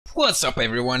What's up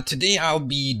everyone? Today I'll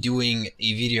be doing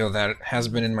a video that has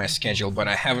been in my schedule but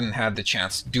I haven't had the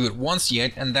chance to do it once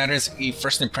yet, and that is a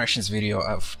first impressions video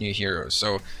of new heroes.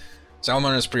 So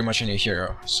Salomon is pretty much a new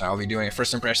hero, so I'll be doing a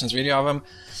first impressions video of him.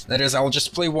 That is, I'll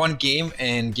just play one game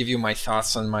and give you my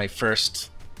thoughts on my first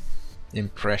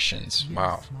impressions.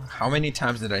 Wow, how many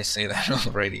times did I say that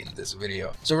already in this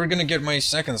video? So we're gonna get my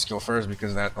second skill first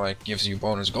because that like gives you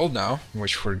bonus gold now,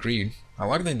 which for greed. I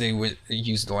like that they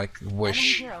used like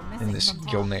wish in the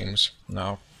skill names.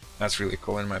 No, that's really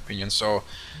cool in my opinion. So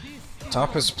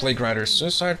top is Plague Rider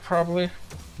Suicide probably,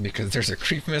 because there's a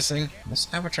creep missing. This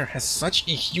avatar has such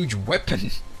a huge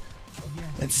weapon.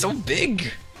 It's so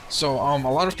big. So a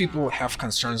lot of people have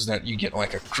concerns that you get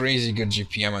like a crazy good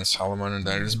GPM on Salomon and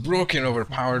that it's broken,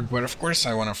 overpowered, but of course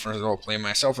I want to first of all play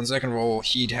myself, and second of all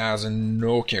he has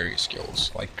no carry skills,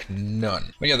 like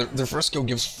none. But yeah, the first skill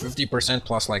gives 50%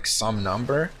 plus like some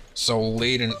number, so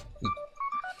late in...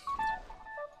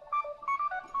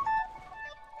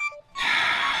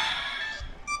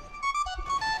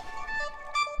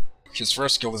 His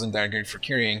first skill isn't that great for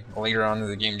carrying. Later on in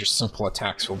the game, just simple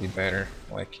attacks will be better.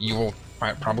 Like, you will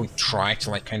probably try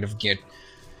to like kind of get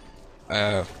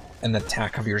an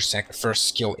attack of your first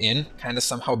skill in, kind of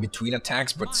somehow between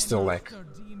attacks, but still like,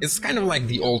 it's kind of like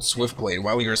the old Swift Blade.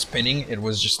 While you're spinning, it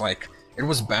was just like, it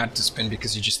was bad to spin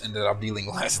because you just ended up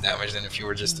dealing less damage than if you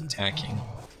were just attacking.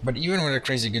 But even with a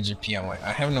crazy good GPM, like,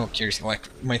 I have no carry, like,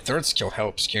 my third skill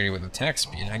helps carry with attack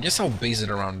speed. I guess I'll base it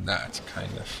around that,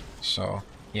 kind of. So,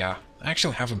 yeah. I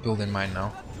actually have a build in mind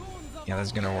now. Yeah,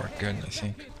 that's gonna work good, I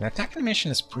think. The attack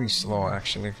animation is pretty slow,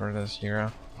 actually, for this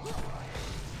hero.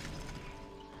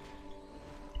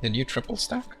 Did you triple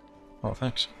stack? Oh,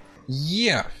 thanks.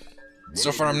 Yeah.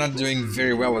 So far I'm not doing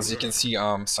very well. As you can see,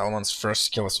 Salomon's first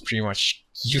skill is pretty much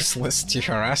useless to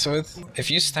harass with. If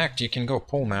you stacked, you can go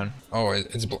pull, man. Oh,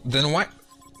 it's then what?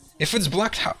 If it's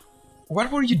blocked, how?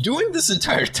 What were you doing this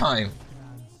entire time?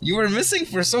 You were missing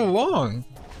for so long.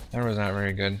 That was not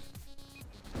very good.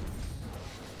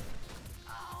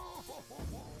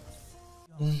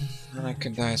 And I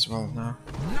could die as well now.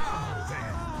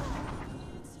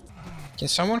 Can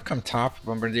someone come top?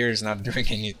 Bombardier is not doing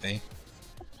anything.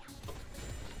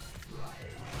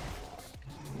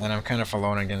 And I'm kind of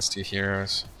alone against two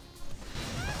heroes.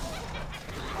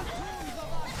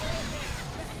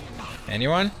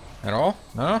 Anyone? At all?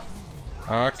 No?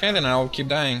 Okay, then I'll keep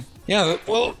dying. Yeah,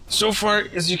 well, so far,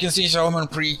 as you can see, Salomon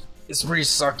is pretty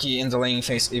sucky in the laning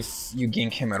phase if you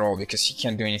gank him at all, because he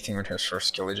can't do anything with his first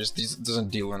skill. It just doesn't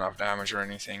deal enough damage or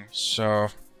anything. So,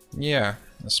 yeah,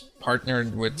 it's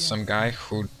partnered with some guy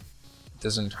who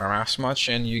doesn't harass much,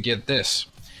 and you get this.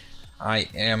 I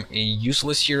am a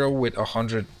useless hero with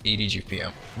 180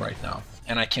 GPM right now,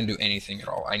 and I can't do anything at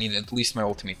all. I need at least my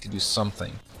ultimate to do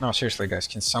something. No, seriously guys,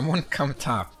 can someone come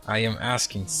top? I am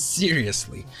asking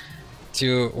seriously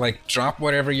to like drop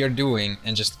whatever you're doing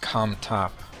and just come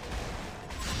top.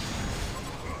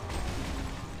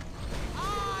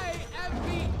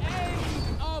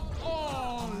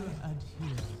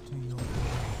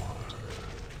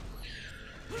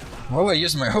 Well, I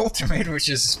used my ultimate, which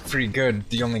is pretty good.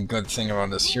 The only good thing about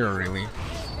this hero, really.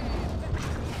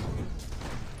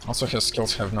 Also, his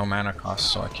skills have no mana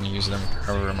cost, so I can use them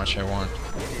however much I want.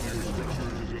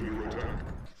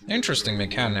 Interesting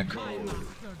mechanic.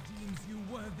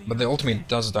 But the ultimate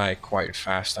does die quite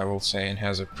fast, I will say, and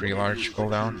has a pretty large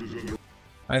cooldown.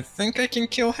 I think I can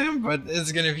kill him, but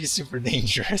it's gonna be super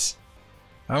dangerous.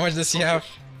 How much does he have?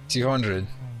 200.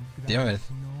 Damn it.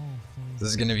 This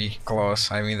is gonna be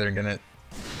close. I'm either gonna...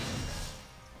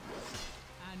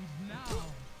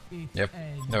 Yep.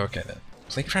 Okay then.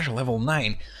 Plague Rider level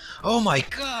 9. Oh my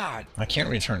god! I can't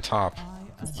return top.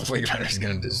 Plague Rider is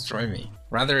gonna destroy me.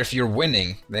 Rather, if you're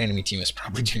winning, the enemy team is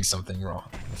probably doing something wrong.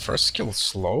 The first skill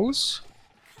slows?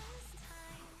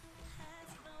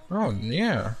 Oh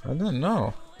yeah, I didn't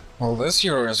know. Well, this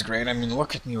hero is great. I mean,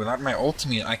 look at me. Without my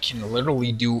ultimate, I can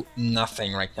literally do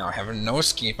nothing right now. I have no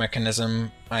escape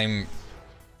mechanism.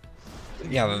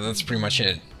 Yeah, that's pretty much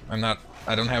it.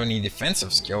 I don't have any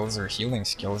defensive skills or healing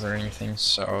skills or anything,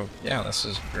 so yeah, this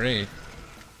is great.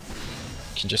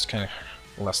 I can just kind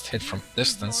of last hit from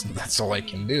distance, and that's all I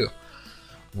can do.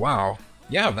 Wow.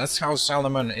 Yeah, that's how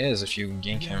Salomon is. If you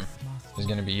gank him, he's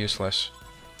gonna be useless.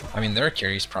 I mean, their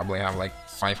carries probably have like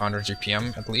 500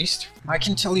 GPM at least. I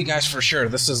can tell you guys for sure,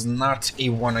 this is not a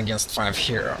 1 against 5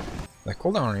 hero. The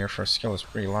cooldown on your first skill is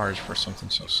pretty large for something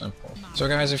so simple. So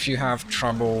guys, if you have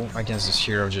trouble against this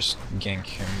hero, just gank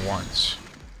him once.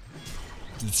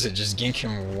 That's it, just gank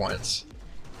him once.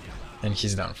 And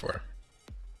he's done for.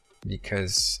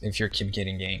 Because if you keep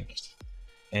getting ganked,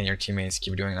 and your teammates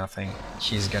keep doing nothing,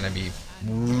 he's gonna be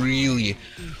really,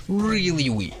 really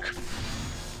weak.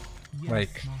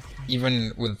 Like,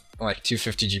 even with like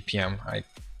 250 GPM, I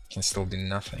can still do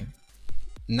nothing.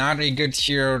 Not a good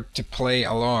hero to play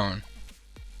alone.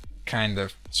 Kind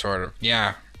of, sort of.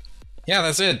 Yeah. Yeah,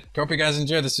 that's it. Hope you guys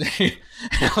enjoyed this video.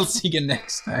 I'll see you again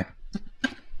next time.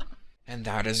 And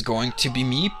that is going to be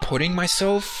me putting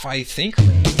myself, I think,